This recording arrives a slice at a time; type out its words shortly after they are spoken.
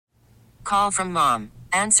call from mom.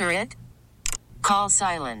 Answer it. Call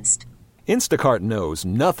silenced. Instacart knows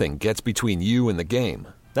nothing gets between you and the game.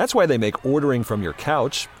 That's why they make ordering from your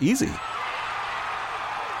couch easy.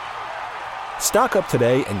 Stock up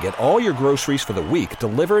today and get all your groceries for the week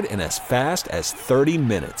delivered in as fast as 30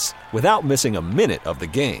 minutes without missing a minute of the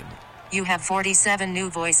game. You have 47 new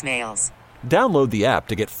voicemails. Download the app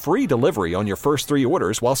to get free delivery on your first 3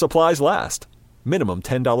 orders while supplies last. Minimum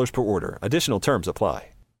 $10 per order. Additional terms apply.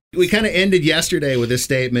 We kind of ended yesterday with this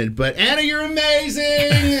statement, but Anna, you're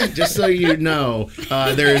amazing! Just so you know,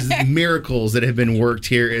 there's miracles that have been worked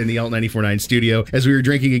here in the Alt 94.9 studio. As we were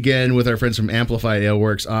drinking again with our friends from Amplified Ale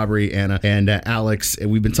Works, Aubrey, Anna, and Alex,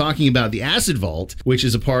 and we've been talking about the Acid Vault, which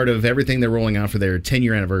is a part of everything they're rolling out for their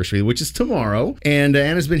 10-year anniversary, which is tomorrow. And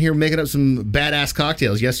Anna's been here making up some badass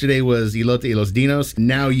cocktails. Yesterday was Elote y los Dinos.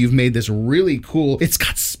 Now you've made this really cool, it's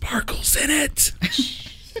got sparkles in it.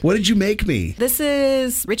 What did you make me? This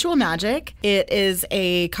is Ritual Magic. It is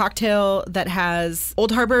a cocktail that has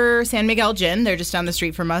Old Harbor San Miguel gin. They're just down the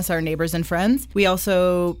street from us, our neighbors and friends. We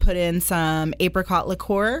also put in some apricot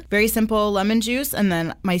liqueur, very simple lemon juice, and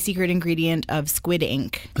then my secret ingredient of squid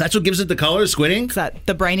ink. That's what gives it the color, squid ink? It's that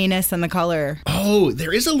the brininess and the color. Oh,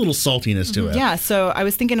 there is a little saltiness to it. Yeah, so I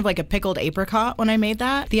was thinking of like a pickled apricot when I made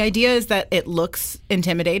that. The idea is that it looks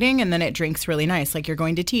intimidating and then it drinks really nice, like you're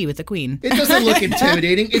going to tea with the queen. It doesn't look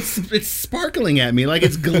intimidating. It's sparkling at me like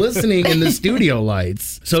it's glistening in the studio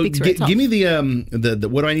lights. So give me the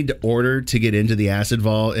what do I need to order to get into the Acid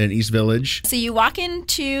Vault in East Village? So you walk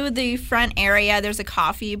into the front area. There's a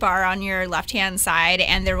coffee bar on your left-hand side,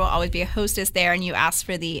 and there will always be a hostess there, and you ask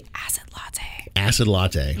for the acid latte. Acid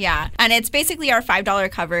latte. Yeah. And it's basically our $5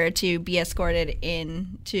 cover to be escorted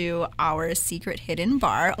into our secret hidden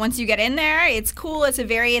bar. Once you get in there, it's cool. It's a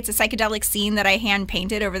psychedelic scene that I hand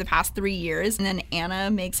painted over the past 3 years. And then Anna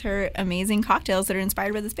makes her amazing cocktails that are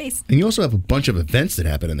inspired by the space. And you also have a bunch of events that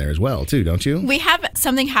happen in there as well, too, don't you? We have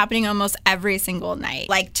something happening almost every single night.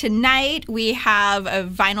 Like tonight, we have a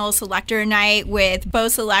vinyl selector night with Bo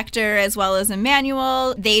Selector as well as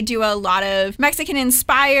Emmanuel. They do a lot of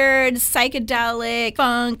Mexican-inspired, psychedelic,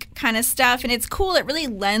 funk kind of stuff, and it's cool. It really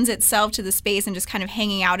lends itself to the space and just kind of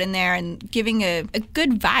hanging out in there and giving a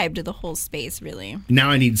good vibe to the whole space, really.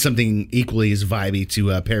 Now I need something equally as vibey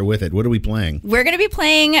to pair with it. What are we playing? We're going to be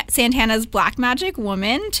playing Santana's Black Magic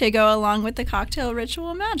Woman to go along with the cocktail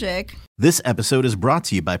Ritual Magic. This episode is brought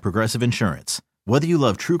to you by Progressive Insurance. Whether you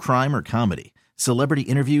love true crime or comedy, celebrity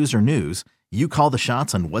interviews or news, you call the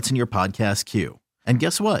shots on what's in your podcast queue. And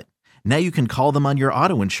guess what? Now you can call them on your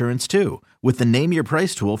auto insurance, too, with the Name Your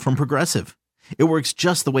Price tool from Progressive. It works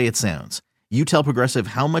just the way it sounds. You tell Progressive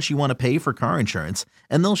how much you want to pay for car insurance,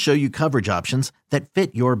 and they'll show you coverage options that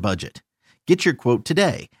fit your budget. Get your quote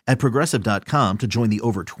today at Progressive.com to join the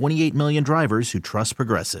over 28 million drivers who trust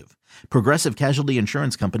Progressive. Progressive Casualty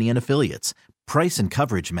Insurance Company and Affiliates. Price and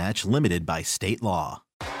coverage match limited by state law.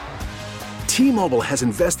 T-Mobile has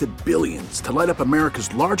invested billions to light up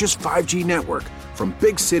America's largest 5G network, from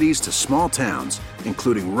big cities to small towns,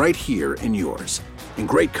 including right here in yours. And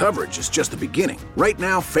great coverage is just the beginning. Right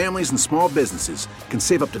now, families and small businesses can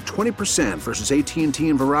save up to 20% versus AT&T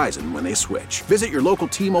and Verizon when they switch. Visit your local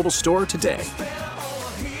T-Mobile store today.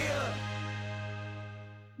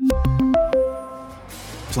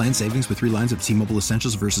 Plan savings with 3 lines of T-Mobile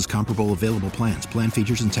Essentials versus comparable available plans. Plan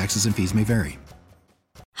features and taxes and fees may vary.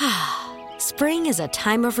 Spring is a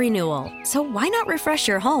time of renewal, so why not refresh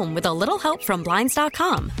your home with a little help from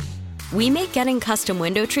Blinds.com? We make getting custom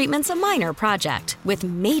window treatments a minor project with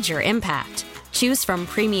major impact. Choose from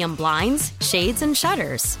premium blinds, shades, and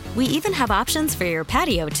shutters. We even have options for your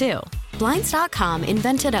patio, too. Blinds.com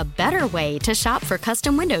invented a better way to shop for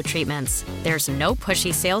custom window treatments. There's no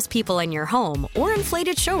pushy salespeople in your home or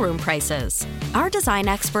inflated showroom prices. Our design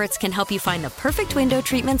experts can help you find the perfect window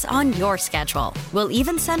treatments on your schedule. We'll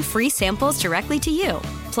even send free samples directly to you.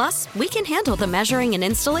 Plus, we can handle the measuring and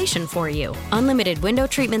installation for you. Unlimited window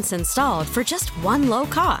treatments installed for just one low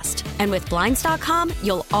cost. And with Blinds.com,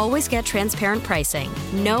 you'll always get transparent pricing.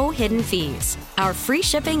 No hidden fees. Our free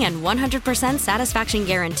shipping and 100% satisfaction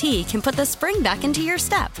guarantee can put the spring back into your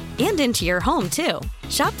step and into your home, too.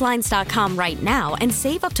 Shop Blinds.com right now and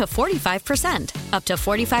save up to 45%. Up to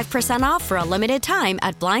 45% off for a limited time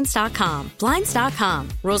at Blinds.com. Blinds.com.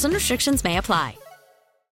 Rules and restrictions may apply.